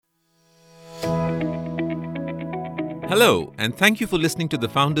Hello, and thank you for listening to The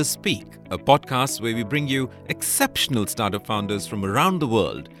Founders Speak, a podcast where we bring you exceptional startup founders from around the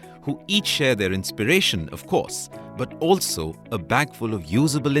world who each share their inspiration, of course, but also a bag full of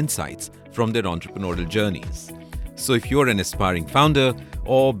usable insights from their entrepreneurial journeys. So if you're an aspiring founder,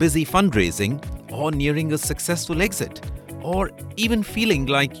 or busy fundraising, or nearing a successful exit, or even feeling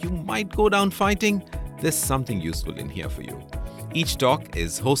like you might go down fighting, there's something useful in here for you. Each talk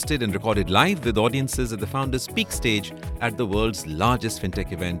is hosted and recorded live with audiences at the Founders Peak stage at the world's largest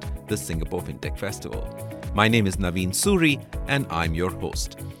fintech event, the Singapore Fintech Festival. My name is Naveen Suri, and I'm your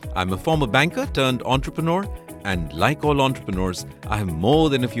host. I'm a former banker turned entrepreneur, and like all entrepreneurs, I have more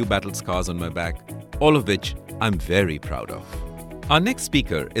than a few battle scars on my back, all of which I'm very proud of. Our next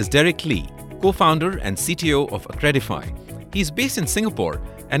speaker is Derek Lee, co-founder and CTO of Accredify. He's based in Singapore,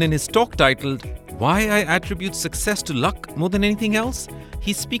 and in his talk titled, Why I Attribute Success to Luck More Than Anything Else,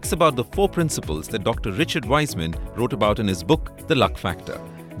 he speaks about the 4 principles that Dr. Richard Wiseman wrote about in his book, The Luck Factor.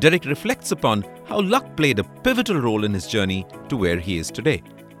 Derek reflects upon how luck played a pivotal role in his journey to where he is today.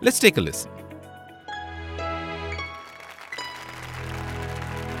 Let's take a listen.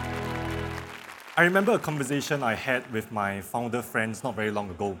 I remember a conversation I had with my founder friends not very long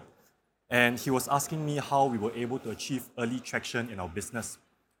ago, and he was asking me how we were able to achieve early traction in our business.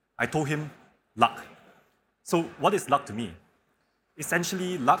 I told him, luck. So what is luck to me?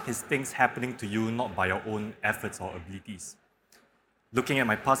 Essentially, luck is things happening to you not by your own efforts or abilities. Looking at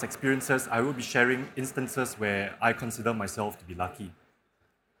my past experiences, I will be sharing instances where I consider myself to be lucky.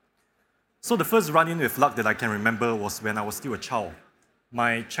 So the first run-in with luck that I can remember was when I was still a child.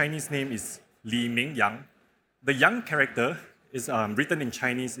 My Chinese name is Li Ming Yang. The Yang character is written in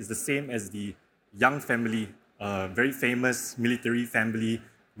Chinese is the same as the Yang family, a very famous military family,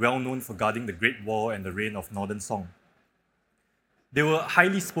 well known for guarding the Great Wall and the reign of Northern Song. They were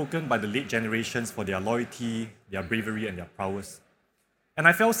highly spoken by the late generations for their loyalty, their bravery, and their prowess. And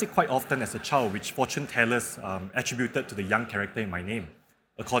I fell sick quite often as a child, which fortune tellers attributed to the Yang character in my name.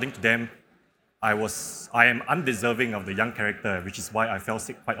 According to them, I am undeserving of the Yang character, which is why I fell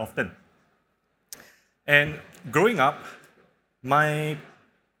sick quite often. And growing up, my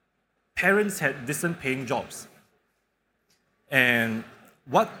parents had decent paying jobs. And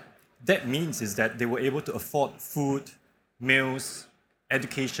what that means is that they were able to afford food, meals,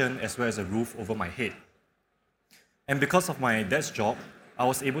 education, as well as a roof over my head. And because of my dad's job, I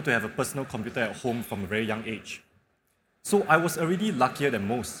was able to have a personal computer at home from a very young age. So I was already luckier than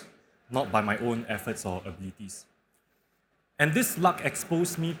most, not by my own efforts or abilities. And this luck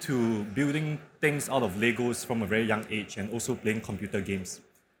exposed me to building things out of Legos from a very young age and also playing computer games.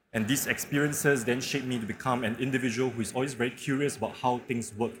 And these experiences then shaped me to become an individual who is always very curious about how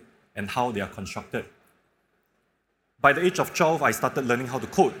things work and how they are constructed. By the age of 12, I started learning how to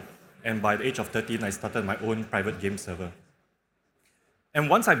code. And by the age of 13, I started my own private game server. And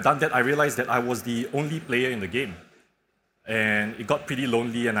once I've done that, I realized that I was the only player in the game. And it got pretty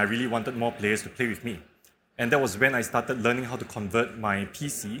lonely, and I really wanted more players to play with me. And that was when I started learning how to convert my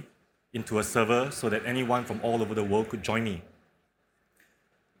PC into a server so that anyone from all over the world could join me.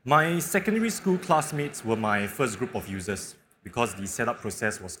 My secondary school classmates were my first group of users because the setup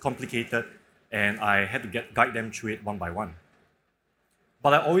process was complicated and I had to guide them through it one by one.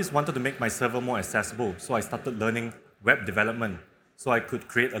 But I always wanted to make my server more accessible, so I started learning web development so I could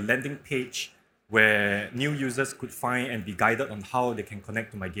create a landing page where new users could find and be guided on how they can connect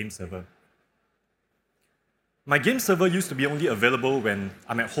to my game server. My game server used to be only available when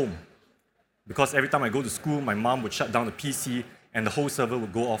I'm at home, because every time I go to school, my mom would shut down the PC and the whole server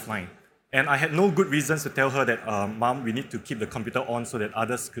would go offline. And I had no good reasons to tell her that, Mom, we need to keep the computer on so that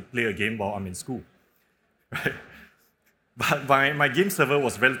others could play a game while I'm in school. Right? But my game server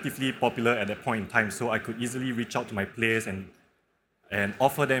was relatively popular at that point in time, so I could easily reach out to my players and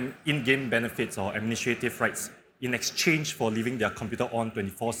offer them in-game benefits or administrative rights in exchange for leaving their computer on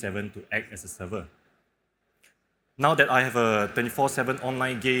 24/7 to act as a server. Now that I have a 24/7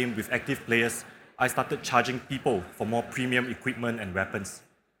 online game with active players, I started charging people for more premium equipment and weapons.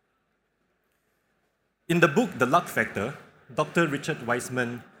 In the book, The Luck Factor, Dr. Richard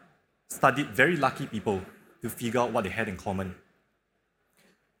Wiseman studied very lucky people to figure out what they had in common.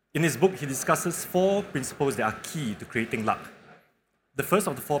 In his book, he discusses 4 principles that are key to creating luck. The first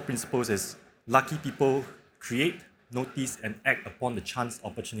of the 4 principles is lucky people create, notice, and act upon the chance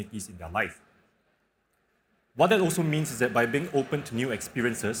opportunities in their life. What that also means is that by being open to new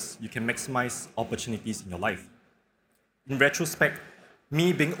experiences, you can maximize opportunities in your life. In retrospect,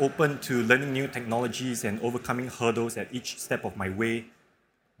 me being open to learning new technologies and overcoming hurdles at each step of my way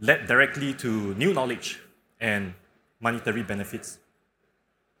led directly to new knowledge and monetary benefits.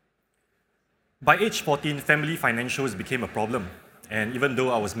 By age 14, family financials became a problem. And even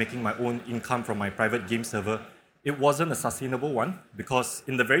though I was making my own income from my private game server, it wasn't a sustainable one because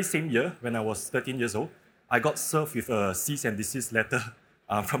in the very same year, when I was 13 years old, I got served with a cease and desist letter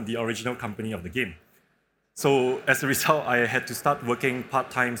from the original company of the game. So as a result, I had to start working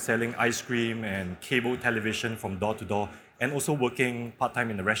part-time selling ice cream and cable television from door to door, and also working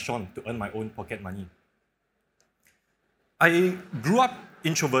part-time in a restaurant to earn my own pocket money. I grew up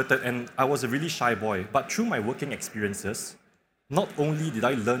introverted and I was a really shy boy, but through my working experiences, not only did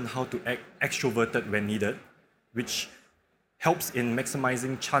I learn how to act extroverted when needed, which helps in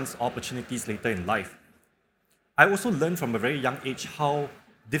maximizing chance opportunities later in life, I also learned from a very young age how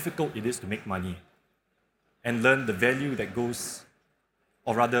difficult it is to make money and learn the value that goes,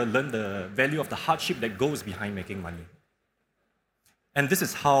 or rather learn the value of the hardship that goes behind making money. And this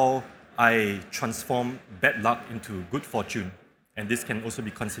is how I transform bad luck into good fortune. And this can also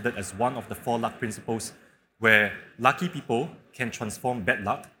be considered as one of the 4 luck principles where lucky people can transform bad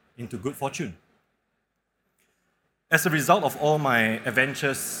luck into good fortune. As a result of all my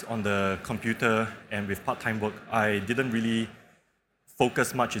adventures on the computer and with part-time work, I didn't really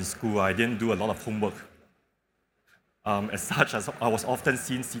focus much in school. I didn't do a lot of homework. As such, I was often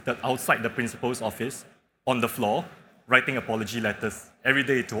seen seated outside the principal's office on the floor, writing apology letters every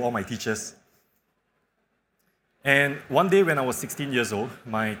day to all my teachers. And one day when I was 16 years old,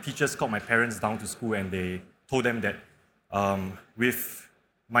 my teachers called my parents down to school and they told them that with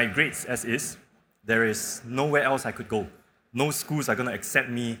my grades as is, there is nowhere else I could go. No schools are going to accept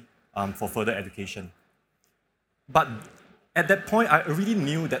me for further education. But at that point, I really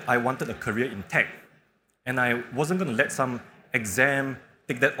knew that I wanted a career in tech. And I wasn't going to let some exam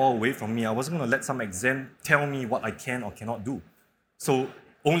take that all away from me. I wasn't going to let some exam tell me what I can or cannot do. So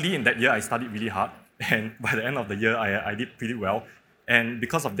only in that year, I studied really hard. And by the end of the year, I did pretty well. And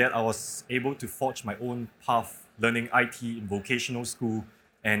because of that, I was able to forge my own path, learning IT in vocational school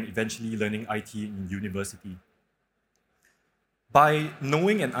and eventually learning IT in university. By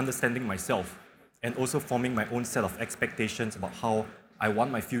knowing and understanding myself and also forming my own set of expectations about how I want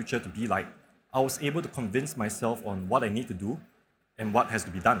my future to be like, I was able to convince myself on what I need to do and what has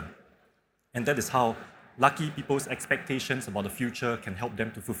to be done. And that is how lucky people's expectations about the future can help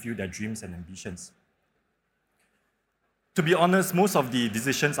them to fulfill their dreams and ambitions. To be honest, most of the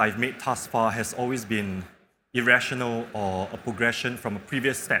decisions I've made thus far has always been irrational or a progression from a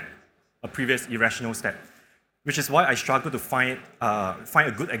previous irrational step, which is why I struggle to find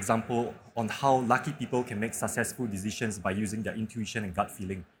a good example on how lucky people can make successful decisions by using their intuition and gut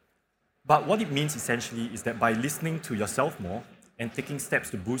feeling. But what it means essentially is that by listening to yourself more and taking steps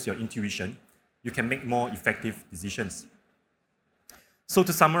to boost your intuition, you can make more effective decisions. So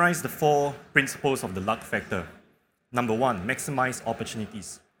to summarize the 4 principles of the luck factor, number 1, maximize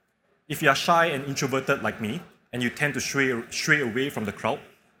opportunities. If you are shy and introverted like me, and you tend to stray away from the crowd,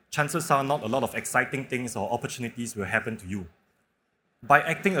 chances are not a lot of exciting things or opportunities will happen to you. By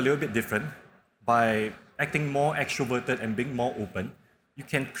acting a little bit different, by acting more extroverted and being more open, you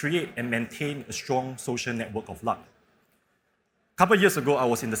can create and maintain a strong social network of luck. A couple of years ago, I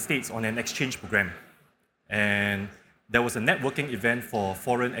was in the States on an exchange program, and there was a networking event for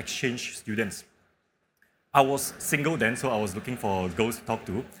foreign exchange students. I was single then, so I was looking for girls to talk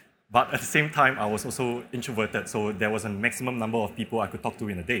to, but at the same time, I was also introverted, so there was a maximum number of people I could talk to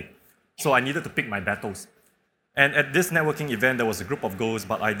in a day. So I needed to pick my battles. And at this networking event, there was a group of girls,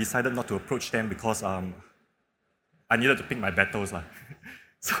 but I decided not to approach them because I needed to pick my battles.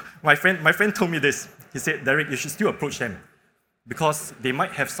 So my friend told me this. He said, Derek, you should still approach them because they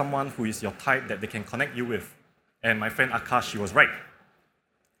might have someone who is your type that they can connect you with. And my friend Akash, he was right.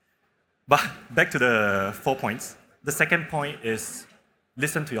 But back to the 4 points. The second point is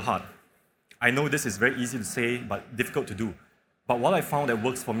listen to your heart. I know this is very easy to say, but difficult to do. But what I found that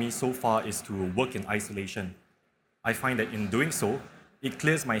works for me so far is to work in isolation. I find that in doing so, it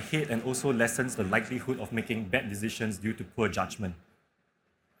clears my head and also lessens the likelihood of making bad decisions due to poor judgment.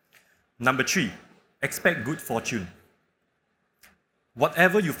 Number 3, expect good fortune.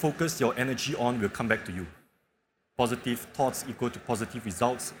 Whatever you focus your energy on will come back to you. Positive thoughts equal to positive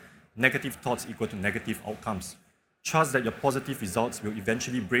results. Negative thoughts equal to negative outcomes. Trust that your positive results will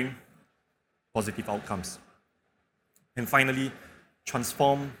eventually bring positive outcomes. And finally,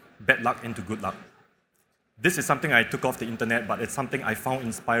 transform bad luck into good luck. This is something I took off the internet, but it's something I found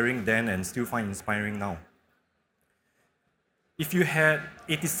inspiring then and still find inspiring now. If you had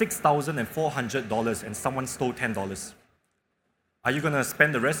 $86,400 and someone stole $10, are you going to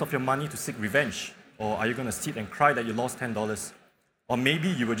spend the rest of your money to seek revenge? Or are you going to sit and cry that you lost $10? Or maybe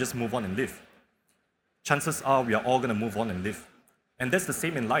you will just move on and live. Chances are we are all going to move on and live. And that's the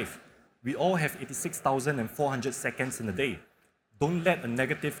same in life. We all have 86,400 seconds in a day. Don't let a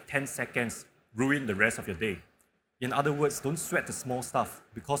negative 10 seconds ruin the rest of your day. In other words, don't sweat the small stuff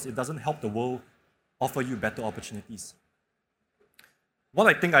because it doesn't help the world offer you better opportunities. What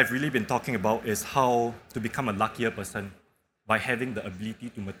I think I've really been talking about is how to become a luckier person by having the ability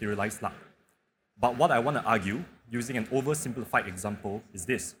to materialize luck. But what I want to argue, using an oversimplified example, is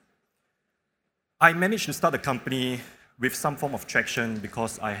this. I managed to start a company with some form of traction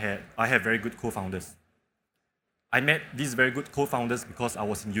because I have very good co-founders. I met these very good co-founders because I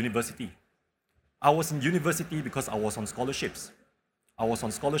was in university. I was in university because I was on scholarships. I was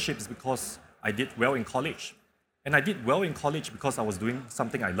on scholarships because I did well in college. And I did well in college because I was doing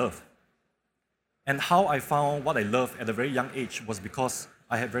something I love. And how I found what I love at a very young age was because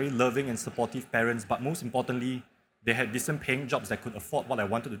I had very loving and supportive parents, but most importantly, they had decent paying jobs that could afford what I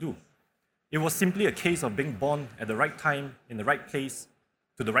wanted to do. It was simply a case of being born at the right time, in the right place,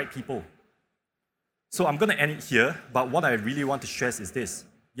 to the right people. So I'm going to end it here, but what I really want to stress is this.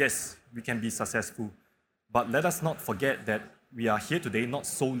 Yes, we can be successful, but let us not forget that we are here today not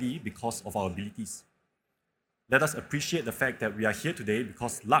solely because of our abilities. Let us appreciate the fact that we are here today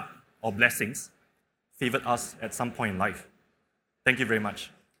because luck or blessings favored us at some point in life. Thank you very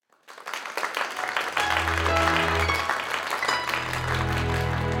much.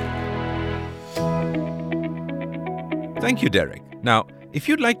 Thank you, Derek. Now, if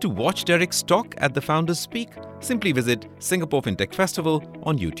you'd like to watch Derek's talk at the Founders Speak, simply visit Singapore FinTech Festival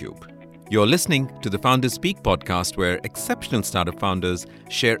on YouTube. You're listening to the Founders Speak podcast, where exceptional startup founders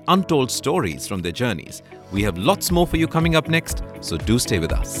share untold stories from their journeys. We have lots more for you coming up next, so do stay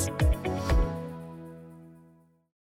with us.